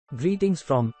Greetings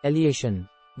from ELEATION.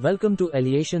 Welcome to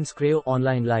ELEATION's CREO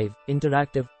Online Live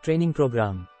Interactive Training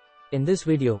Program. In this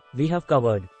video, we have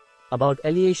covered about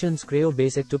ELEATION's CREO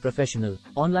Basic to Professional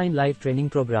Online Live Training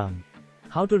Program.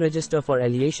 How to register for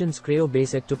ELEATION's CREO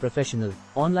Basic to Professional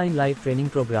Online Live Training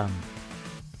Program.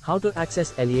 How to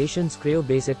access ELEATION's CREO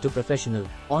Basic to Professional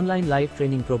Online Live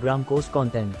Training Program course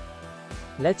content.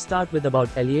 Let's start with about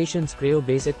ELEATION's CREO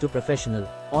Basic to Professional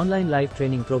Online Live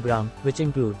Training Program, which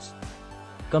includes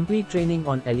complete training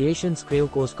on ELEATION's CREO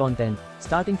course content,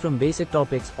 starting from basic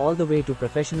topics all the way to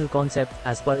professional concepts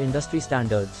as per industry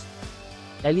standards.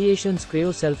 ELEATION's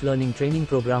CREO Self-Learning Training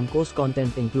Program course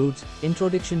content includes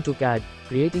Introduction to CAD,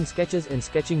 creating sketches in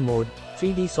sketching mode,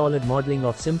 3D solid modeling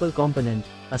of simple component,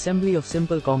 assembly of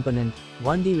simple component,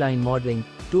 1D line modeling,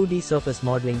 2D surface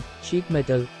modeling, sheet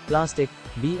metal, plastic,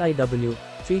 BIW,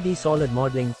 3D solid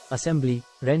modeling, assembly,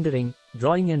 rendering,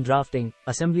 drawing and drafting,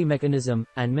 assembly mechanism,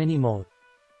 and many more.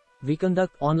 We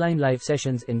conduct online live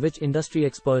sessions in which industry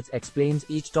experts explains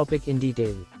each topic in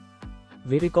detail.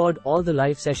 We record all the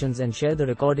live sessions and share the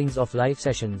recordings of live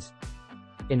sessions.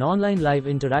 In online live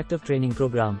interactive training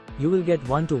program, you will get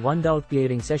one-to-one doubt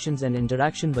clearing sessions and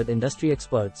interaction with industry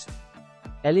experts.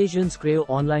 ELEATION's CREO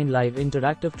Online Live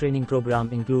Interactive Training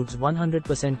Program includes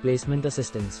 100% placement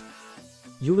assistance.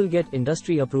 You will get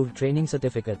industry-approved training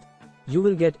certificate. You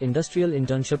will get industrial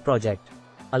internship project.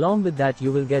 Along with that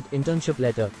you will get internship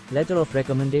letter, letter of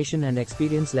recommendation and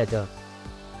experience letter.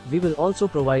 We will also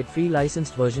provide free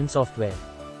licensed version software.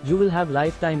 You will have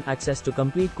lifetime access to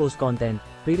complete course content,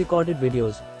 pre-recorded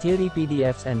videos, theory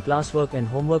PDFs and classwork and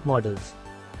homework models.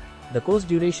 The course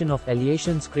duration of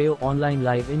ELEATION's CREO Online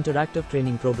Live Interactive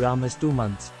Training Program is 2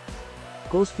 months.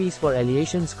 Course fees for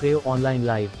ELEATION's CREO Online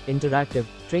Live Interactive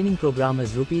Training Program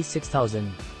is Rs 6,000.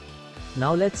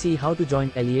 Now let's see how to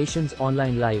join ELEATION's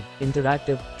Online Live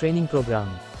Interactive Training Program.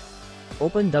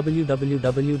 Open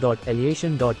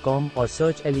www.eleation.com or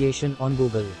search ELEATION on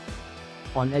Google.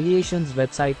 On ELEATION's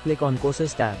website, click on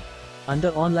Courses tab. Under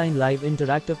Online Live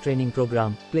Interactive Training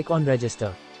Program, click on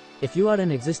Register. If you are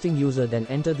an existing user, then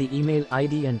enter the email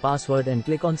ID and password and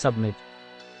click on Submit.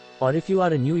 Or if you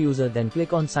are a new user, then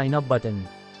click on Sign Up button.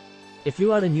 If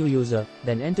you are a new user,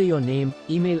 then enter your name,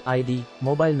 email ID,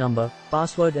 mobile number,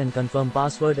 password and confirm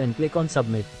password and click on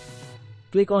Submit.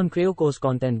 Click on CREO Course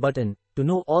Content button to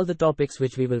know all the topics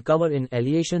which we will cover in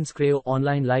ELEATION's CREO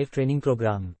Online Live Training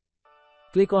Program.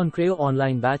 Click on CREO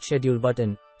Online Batch Schedule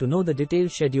button to know the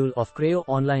detailed schedule of CREO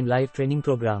Online Live Training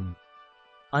Program.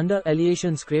 Under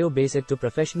ELEATION's CREO Basic to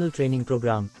Professional Training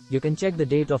Program, you can check the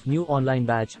date of new online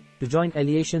batch. To join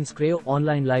ELEATION's CREO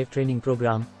Online Live Training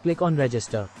Program, click on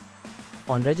Register.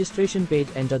 On registration page,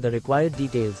 enter the required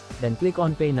details, then click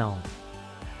on Pay Now.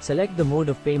 Select the mode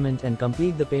of payment and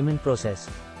complete the payment process.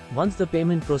 Once the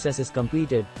payment process is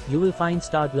completed, you will find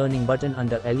Start Learning button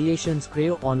under ELEATION's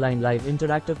CREO Online Live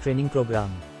Interactive Training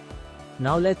Program.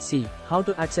 Now let's see how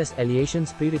to access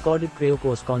ELEATION's pre-recorded CREO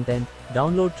course content,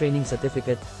 download training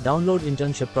certificate, download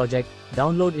internship project,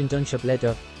 download internship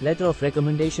letter, letter of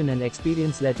recommendation and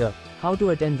experience letter, how to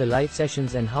attend the live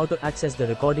sessions and how to access the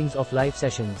recordings of live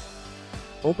sessions.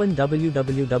 Open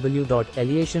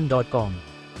www.eleation.com.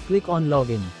 Click on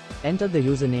Login. Enter the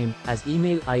username as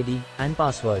email ID and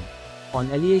password. On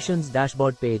ELEATION's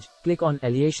dashboard page, click on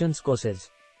ELEATION's Courses.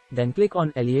 Then click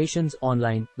on ELEATION's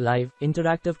Online Live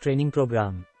Interactive Training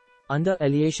Program. Under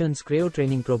ELEATION's CREO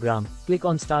Training Program, click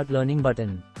on Start Learning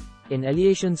button. In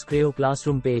ELEATION's CREO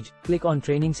Classroom page, click on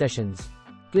Training Sessions.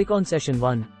 Click on Session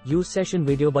 1. Use Session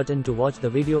Video button to watch the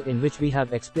video in which we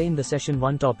have explained the Session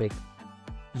 1 topic.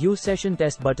 Use Session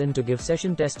Test button to give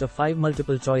session test of 5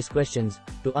 multiple choice questions.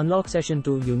 To unlock Session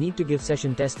 2, you need to give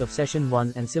session test of Session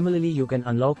 1 and similarly you can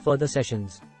unlock further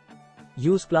sessions.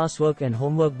 Use Classwork and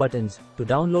Homework buttons to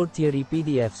download theory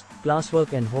PDFs,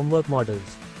 classwork and homework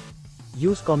models.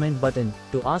 Use Comment button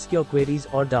to ask your queries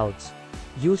or doubts.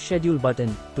 Use Schedule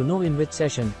button to know in which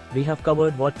session we have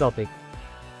covered what topic.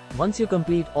 Once you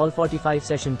complete all 45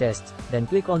 session tests, then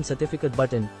click on Certificate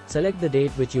button, select the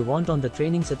date which you want on the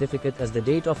training certificate as the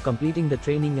date of completing the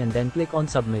training and then click on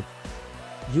Submit.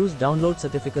 Use Download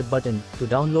Certificate button to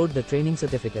download the training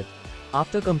certificate.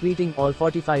 After completing all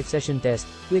 45 session tests,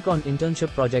 click on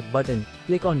Internship Project button,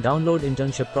 click on Download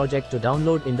Internship Project to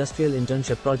download Industrial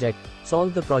Internship Project,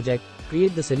 solve the project,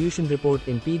 create the solution report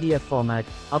in PDF format,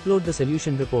 upload the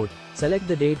solution report, select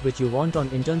the date which you want on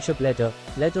internship letter,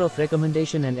 letter of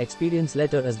recommendation and experience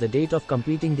letter as the date of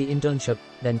completing the internship,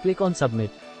 then click on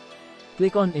Submit.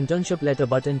 Click on Internship Letter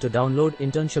button to download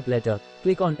internship letter,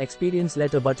 click on Experience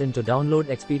Letter button to download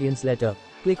experience letter,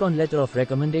 click on Letter of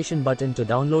Recommendation button to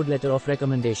download letter of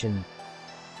recommendation.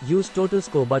 Use total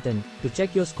score button to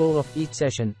check your score of each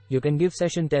session. You can give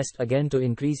session test again to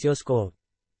increase your score.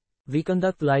 We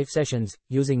conduct live sessions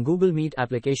using Google Meet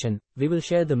application. We will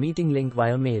share the meeting link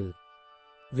via mail.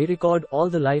 We record all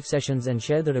the live sessions and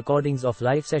share the recordings of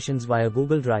live sessions via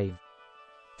Google Drive.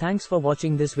 Thanks for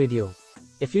watching this video.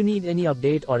 If you need any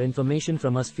update or information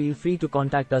from us, feel free to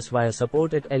contact us via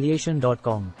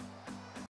support@eleation.com.